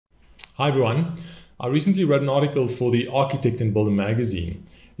Hi everyone. I recently wrote an article for the Architect and Builder magazine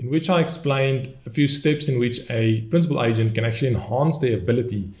in which I explained a few steps in which a principal agent can actually enhance their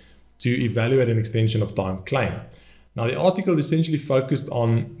ability to evaluate an extension of time claim. Now, the article essentially focused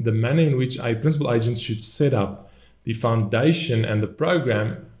on the manner in which a principal agent should set up the foundation and the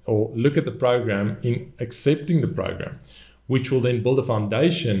program, or look at the program in accepting the program, which will then build a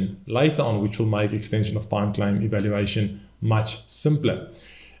foundation later on which will make extension of time claim evaluation much simpler.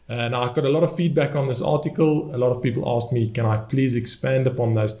 Now, I've got a lot of feedback on this article. A lot of people asked me, can I please expand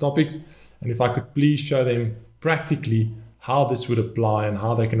upon those topics? And if I could please show them practically how this would apply and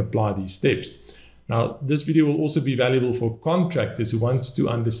how they can apply these steps. Now, this video will also be valuable for contractors who want to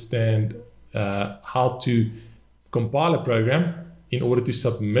understand how to compile a program in order to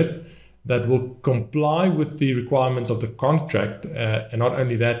submit that will comply with the requirements of the contract, and not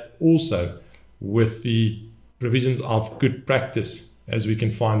only that, also with the provisions of good practice as we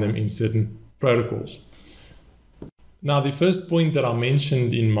can find them in certain protocols. Now, the first point that I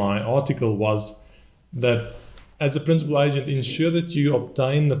mentioned in my article was that as a principal agent, ensure that you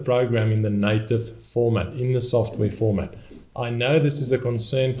obtain the program in the native format, in the software format. I know this is a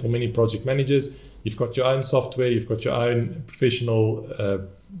concern for many project managers. You've got your own software, you've got your own professional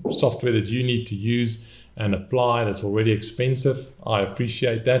software that you need to use and apply that's already expensive. I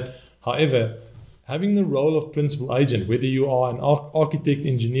appreciate that. However, having the role of principal agent, whether you are an architect,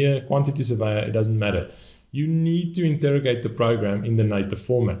 engineer, quantity surveyor, it doesn't matter. You need to interrogate the program in the native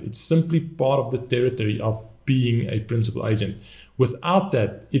format. It's simply part of the territory of being a principal agent. Without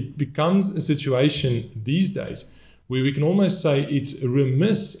that, it becomes a situation these days where we can almost say it's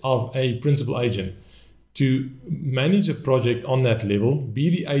remiss of a principal agent to manage a project on that level, be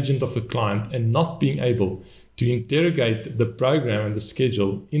the agent of the client, and not being able to interrogate the program and the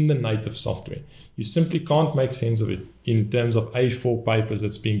schedule in the native software. You simply can't make sense of it in terms of A4 papers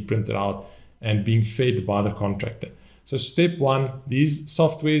that's being printed out and being fed by the contractor. So step one, these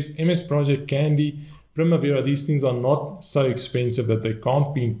softwares, MS Project, Candy, Primavera, these things are not so expensive that they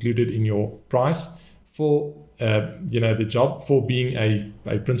can't be included in your price for the job for being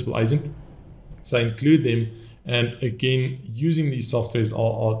a principal agent. So include them. And again, using these softwares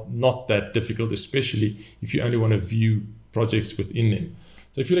are not that difficult, especially if you only want to view projects within them.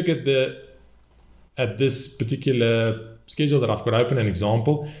 So if you look at this particular schedule that I've got open, an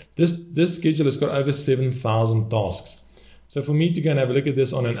example, this schedule has got over 7,000 tasks. So for me to go and have a look at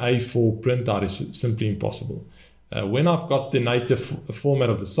this on an A4 printout is simply impossible. When I've got the native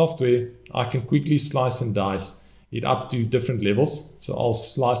format of the software, I can quickly slice and dice it up to different levels. So I'll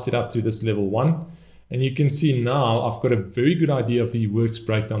slice it up to this level 1. And you can see now I've got a very good idea of the works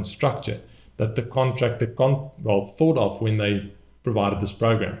breakdown structure that the contractor thought of when they provided this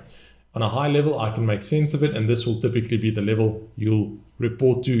program. On a high level, I can make sense of it, and this will typically be the level you'll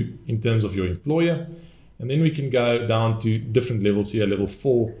report to in terms of your employer. And then we can go down to different levels here. Level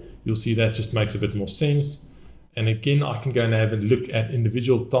 4, you'll see that just makes a bit more sense. And again, I can go and have a look at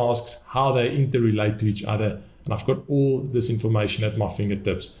individual tasks, how they interrelate to each other. And I've got all this information at my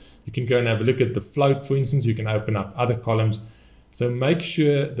fingertips. You can go and have a look at the float, for instance. You can open up other columns. So make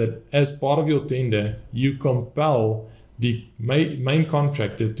sure that as part of your tender, you compel the main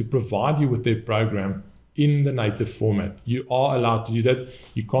contractor to provide you with their program in the native format. You are allowed to do that.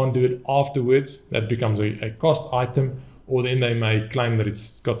 You can't do it afterwards. That becomes a cost item, or then they may claim that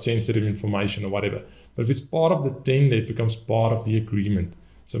it's got sensitive information or whatever. But if it's part of the tender, it becomes part of the agreement.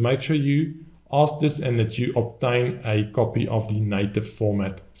 So make sure you ask this and that you obtain a copy of the native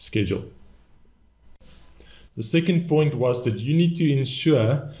format schedule. The second point was that you need to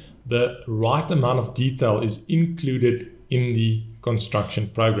ensure the right amount of detail is included in the construction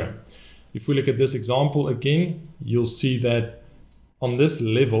program. If we look at this example again, you'll see that on this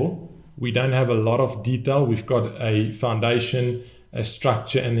level, we don't have a lot of detail. We've got a foundation, a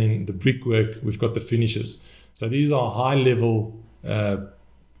structure, and then the brickwork, we've got the finishes. So these are high level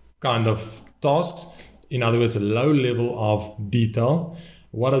kind of tasks. In other words, a low level of detail.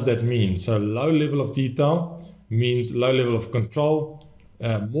 What does that mean? So low level of detail means low level of control.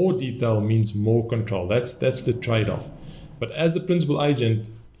 More detail means more control. That's the trade-off. But as the principal agent,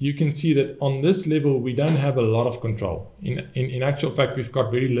 you can see that on this level, we don't have a lot of control. In actual fact, we've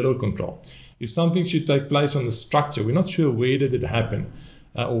got very little control. If something should take place on the structure, we're not sure where did it happen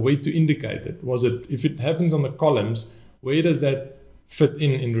or where to indicate it. If it happens on the columns, where does that fit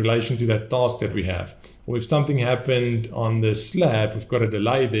in relation to that task that we have? Or if something happened on the slab, we've got a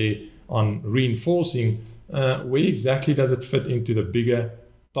delay there on reinforcing, where exactly does it fit into the bigger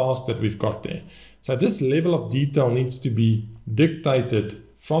task that we've got there? So this level of detail needs to be dictated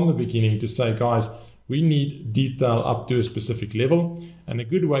from the beginning to say, guys, We need detail up to a specific level. And a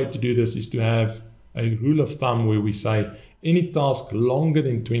good way to do this is to have a rule of thumb where we say any task longer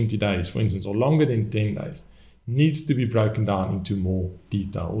than 20 days, for instance, or longer than 10 days, needs to be broken down into more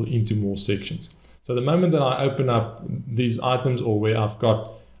detail or into more sections. So the moment that I open up these items, or where I've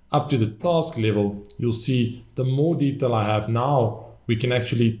got up to the task level, you'll see the more detail I have now, we can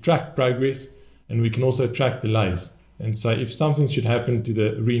actually track progress, and we can also track delays. And so if something should happen to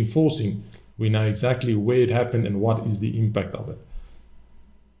the reinforcing, we know exactly where it happened and what is the impact of it.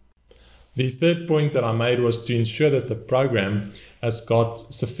 The third point that I made was to ensure that the program has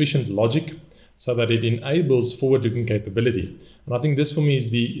got sufficient logic so that it enables forward-looking capability. And I think this for me is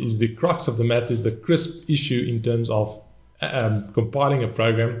the crux of the matter, is the crisp issue in terms of compiling a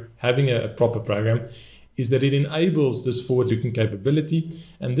program, having a proper program, is that it enables this forward-looking capability,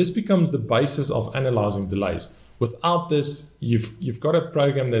 and this becomes the basis of analyzing delays. Without this, you've got a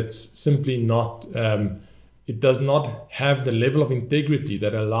program that's simply not, it does not have the level of integrity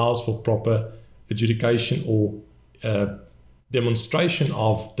that allows for proper adjudication or demonstration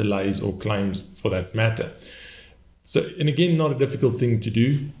of delays or claims for that matter. So, and again, not a difficult thing to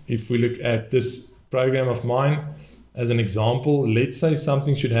do. If we look at this program of mine as an example, let's say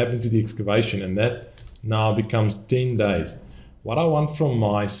something should happen to the excavation, and that now becomes 10 days. What I want from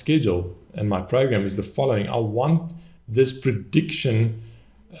my schedule and my program is the following. I want this prediction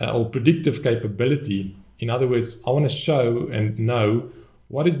or predictive capability. In other words, I want to show and know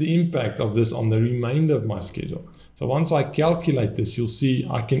what is the impact of this on the remainder of my schedule. So once I calculate this, you'll see,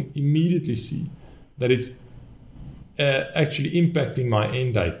 I can immediately see that it's actually impacting my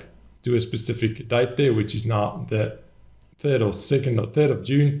end date to a specific date there, which is now the 3rd or 2nd or 3rd of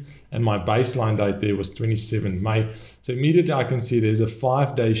June, and my baseline date there was 27 May. So immediately I can see there's a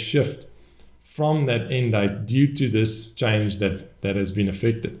 5-day shift from that end date due to this change that has been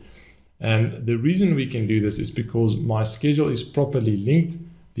affected. And the reason we can do this is because my schedule is properly linked.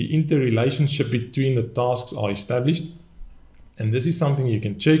 The interrelationship between the tasks are established. And this is something you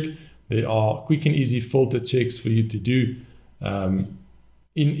can check. There are quick and easy filter checks for you to do.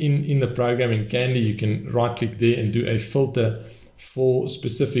 In the program in Candy, you can right click there and do a filter for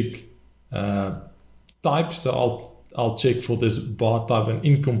specific types. So I'll check for this bar type, an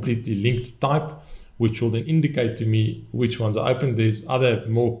incompletely linked type, which will then indicate to me which ones are open. There's other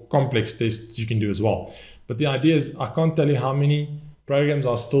more complex tests you can do as well. But the idea is, I can't tell you how many programs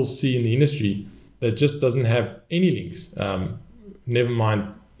I still see in the industry that just doesn't have any links. Never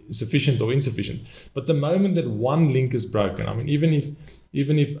mind sufficient or insufficient. But the moment that one link is broken, I mean,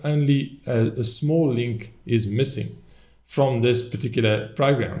 even if only a small link is missing from this particular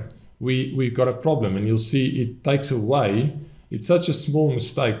program, we've got a problem. And you'll see it takes away, it's such a small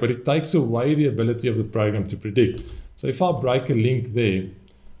mistake, but it takes away the ability of the program to predict. So if I break a link there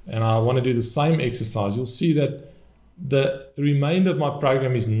and I want to do the same exercise, you'll see that the remainder of my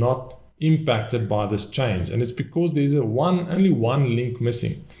program is not impacted by this change. And it's because there's only one link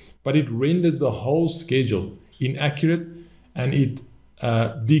missing, but it renders the whole schedule inaccurate, and it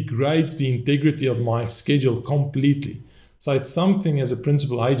degrades the integrity of my schedule completely. So it's something as a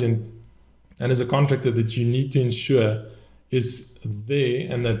principal agent and as a contractor that you need to ensure is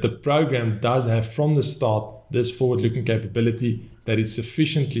there, and that the program does have from the start this forward-looking capability, that is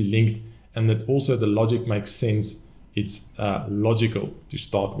sufficiently linked, and that also the logic makes sense. It's logical to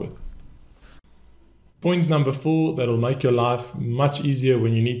start with. Point number 4 that'll make your life much easier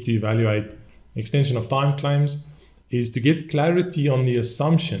when you need to evaluate extension of time claims is to get clarity on the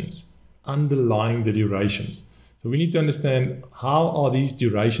assumptions underlying the durations. So we need to understand, how are these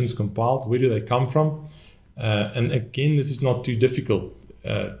durations compiled? Where do they come from? And again, this is not too difficult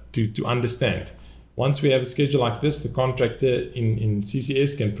to understand. Once we have a schedule like this, the contractor in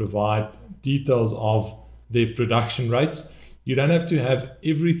CCS can provide details of their production rates. You don't have to have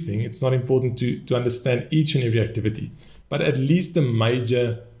everything. It's not important to understand each and every activity, but at least the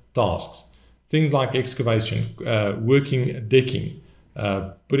major tasks. Things like excavation, working decking,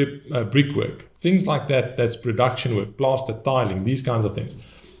 brickwork, things like that, that's production work, plaster, tiling, these kinds of things.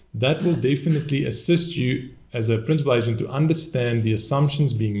 That will definitely assist you as a principal agent to understand the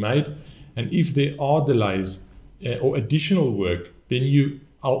assumptions being made. And if there are delays or additional work, then you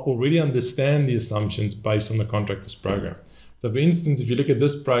already understand the assumptions based on the contractor's program. So for instance, if you look at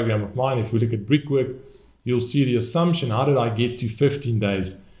this program of mine, if we look at brickwork, you'll see the assumption, how did I get to 15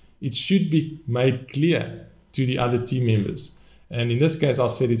 days? It should be made clear to the other team members. And in this case, I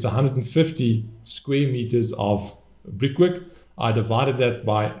said it's 150 square meters of brickwork. I divided that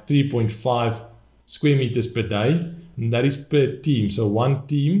by 3.5 square meters per day, and that is per team. So one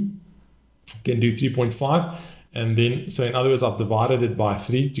team can do 3.5. And then, so in other words, I've divided it by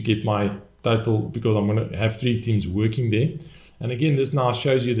 3 to get my total, because I'm going to have 3 teams working there. And again, this now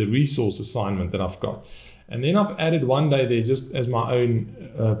shows you the resource assignment that I've got. And then I've added 1 day there just as my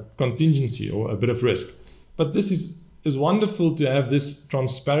own contingency or a bit of risk. But this is wonderful to have this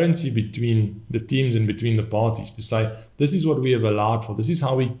transparency between the teams and between the parties to say, this is what we have allowed for. This is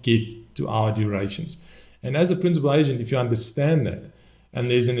how we get to our durations. And as a principal agent, if you understand that, and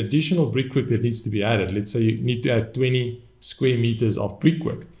there's an additional brickwork that needs to be added, let's say you need to add 20 square meters of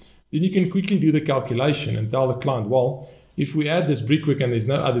brickwork, then you can quickly do the calculation and tell the client, well, if we add this brickwork and there's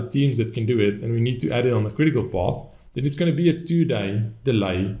no other teams that can do it, and we need to add it on the critical path, then it's going to be a 2-day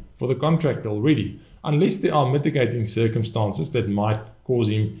delay for the contractor already, unless there are mitigating circumstances that might cause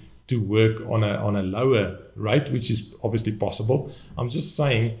him to work on a lower rate, which is obviously possible. I'm just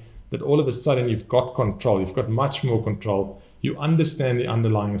saying that all of a sudden you've got control, you've got much more control. You understand the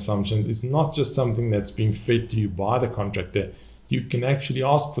underlying assumptions. It's not just something that's being fed to you by the contractor. You can actually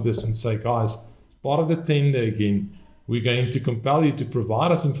ask for this and say, guys, part of the tender again, we're going to compel you to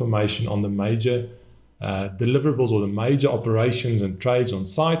provide us information on the major deliverables or the major operations and trades on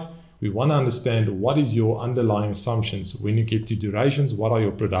site. We want to understand what is your underlying assumptions. When you get to durations, what are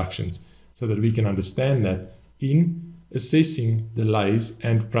your productions? So that we can understand that in assessing delays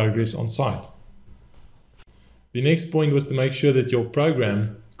and progress on site. The next point was to make sure that your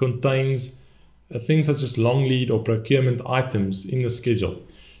program contains things such as long lead or procurement items in the schedule.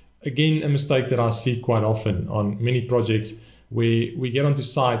 Again, a mistake that I see quite often on many projects where we get onto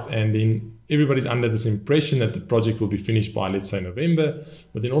site and then everybody's under this impression that the project will be finished by, let's say, November.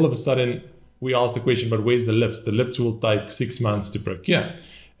 But then all of a sudden we ask the question, but where's the lifts? The lifts will take 6 months to procure.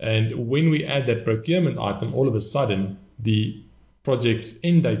 And when we add that procurement item, all of a sudden the project's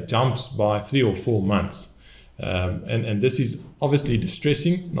end date jumps by 3 or 4 months. And this is obviously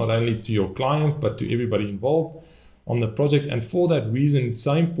distressing, not only to your client, but to everybody involved on the project. And for that reason, it's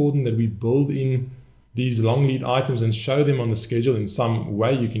so important that we build in these long lead items and show them on the schedule in some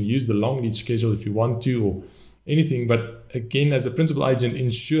way. You can use the long lead schedule if you want to or anything. But again, as a principal agent,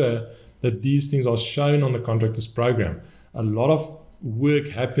 ensure that these things are shown on the contractor's program. A lot of work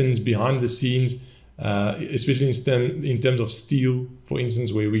happens behind the scenes, especially in terms of steel, for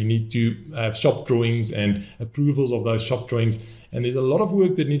instance, where we need to have shop drawings and approvals of those shop drawings. And there's a lot of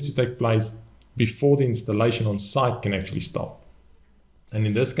work that needs to take place before the installation on site can actually start. And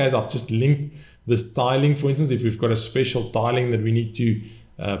in this case, I've just linked this tiling. For instance, if we've got a special tiling that we need to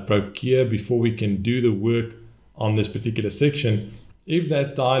procure before we can do the work on this particular section, if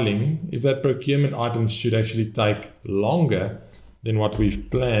that tiling, if that procurement item should actually take longer than what we've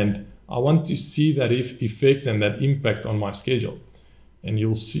planned, I want to see that effect and that impact on my schedule. And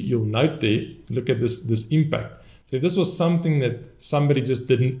you'll note there, look at this impact. So if this was something that somebody just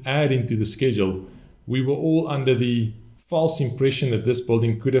didn't add into the schedule, we were all under the false impression that this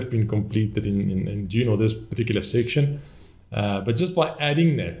building could have been completed in June, or this particular section. But just by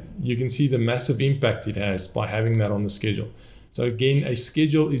adding that, you can see the massive impact it has by having that on the schedule. So again, a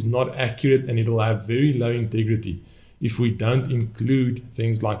schedule is not accurate and it'll have very low integrity if we don't include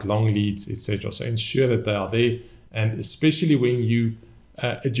things like long leads, etc. So ensure that they are there, and especially when you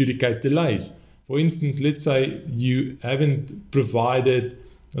adjudicate delays. For instance, let's say you haven't provided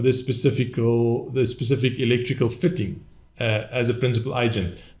the specific electrical fitting as a principal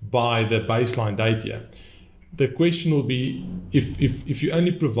agent by the baseline date here. The question will be, if you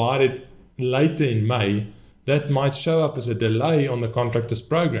only provide it later in May, that might show up as a delay on the contractor's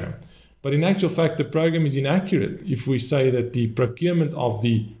program. But in actual fact, the program is inaccurate if we say that the procurement of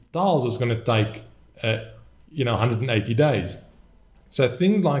the tiles is going to take 180 days. So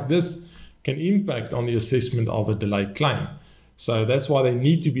things like this can impact on the assessment of a delayed claim. So that's why they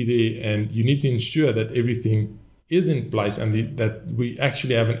need to be there, and you need to ensure that everything is in place and that we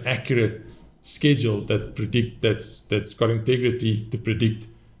actually have an accurate schedule that's got integrity to predict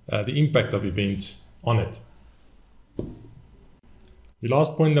the impact of events on it. The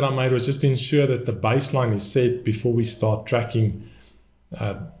last point that I made was just to ensure that the baseline is set before we start tracking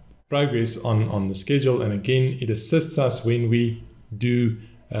progress on the schedule. And again, it assists us when we do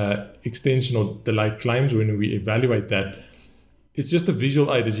extension or delay claims, when we evaluate that. It's just a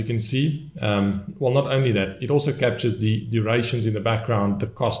visual aid, as you can see. Well, not only that, it also captures the durations in the background, the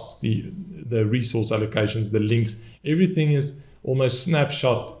costs, the resource allocations, the links. Everything is almost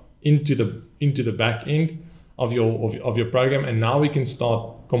snapshot into the back end of your program, and now we can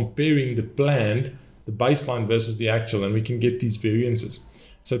start comparing the planned, the baseline versus the actual, and we can get these variances.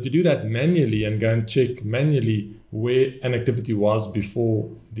 So to do that manually and go and check manually where an activity was before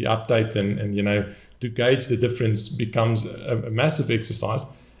the update, and to gauge the difference becomes a massive exercise.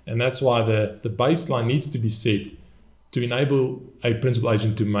 And that's why the baseline needs to be set to enable a principal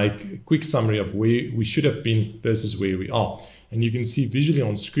agent to make a quick summary of where we should have been versus where we are. And you can see visually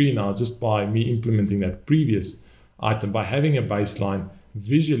on screen now, just by me implementing that previous item, by having a baseline,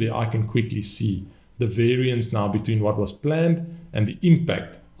 visually I can quickly see the variance now between what was planned and the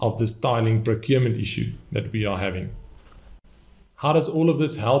impact of this tiling procurement issue that we are having. How does all of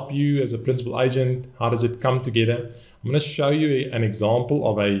this help you as a principal agent? How does it come together? I'm going to show you an example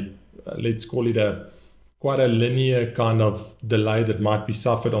of let's call it quite a linear kind of delay that might be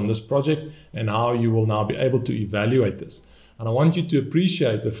suffered on this project, and how you will now be able to evaluate this. And I want you to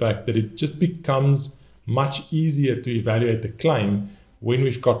appreciate the fact that it just becomes much easier to evaluate the claim when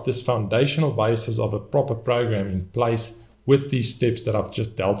we've got this foundational basis of a proper program in place with these steps that I've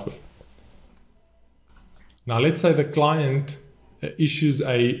just dealt with. Now, let's say the client issues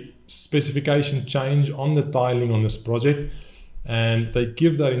a specification change on the tiling on this project, and they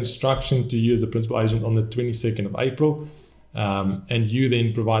give that instruction to you as a principal agent on the 22nd of April, and you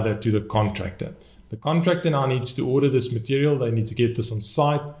then provide that to the contractor. The contractor now needs to order this material, they need to get this on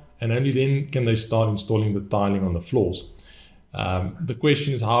site, and only then can they start installing the tiling on the floors. The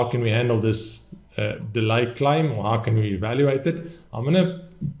question is, how can we handle this delay claim, or how can we evaluate it? I'm going to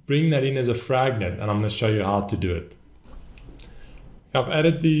bring that in as a fragnet, and I'm going to show you how to do it. I've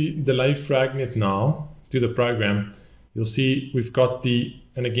added the delay fragnet now to the program. You'll see we've got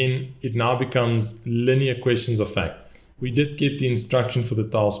and again, it now becomes linear questions of fact. We did get the instruction for the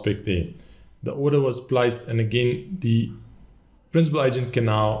tile spec there. The order was placed, and again, the principal agent can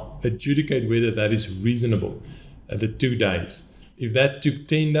now adjudicate whether that is reasonable at the 2 days. If that took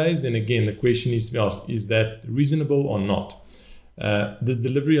 10 days, then again, the question is to be asked, is that reasonable or not? The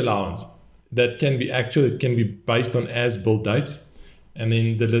delivery allowance, that can be actual, it can be based on as-built dates, and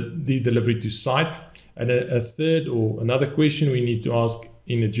then the delivery to site. And a third or another question we need to ask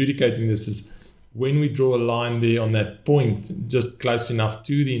in adjudicating this is, when we draw a line there on that point, just close enough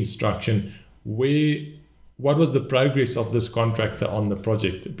to the instruction, what was the progress of this contractor on the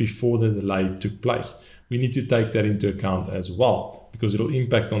project before the delay took place? We need to take that into account as well, because it'll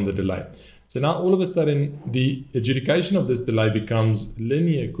impact on the delay. So now all of a sudden, the adjudication of this delay becomes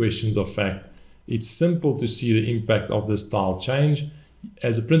linear questions of fact. It's simple to see the impact of this tile change.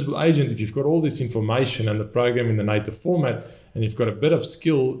 As a principal agent, if you've got all this information and the program in the native format, and you've got a bit of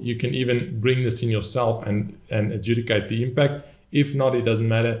skill, you can even bring this in yourself and adjudicate the impact. If not, it doesn't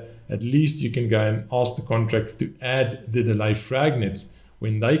matter. At least you can go and ask the contractor to add the delay fragnets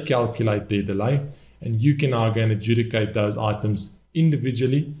when they calculate their delay, and you can now go and adjudicate those items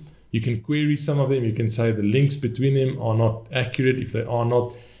individually. You can query some of them. You can say the links between them are not accurate. If they are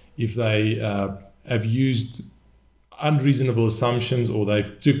not, if they have used unreasonable assumptions, or they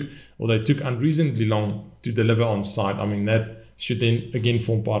took unreasonably long to deliver on site, I mean, that should then again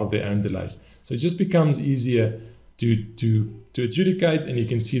form part of their own delays. So it just becomes easier to adjudicate, and you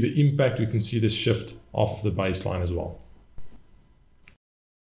can see the impact. You can see the shift off of the baseline as well.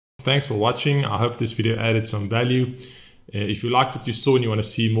 Thanks for watching. I hope this video added some value. If you liked what you saw and you want to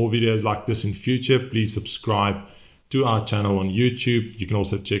see more videos like this in future, please subscribe to our channel on YouTube. You can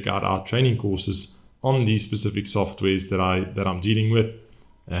also check out our training courses on these specific softwares that I'm dealing with.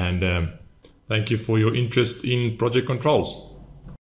 And thank you for your interest in project controls.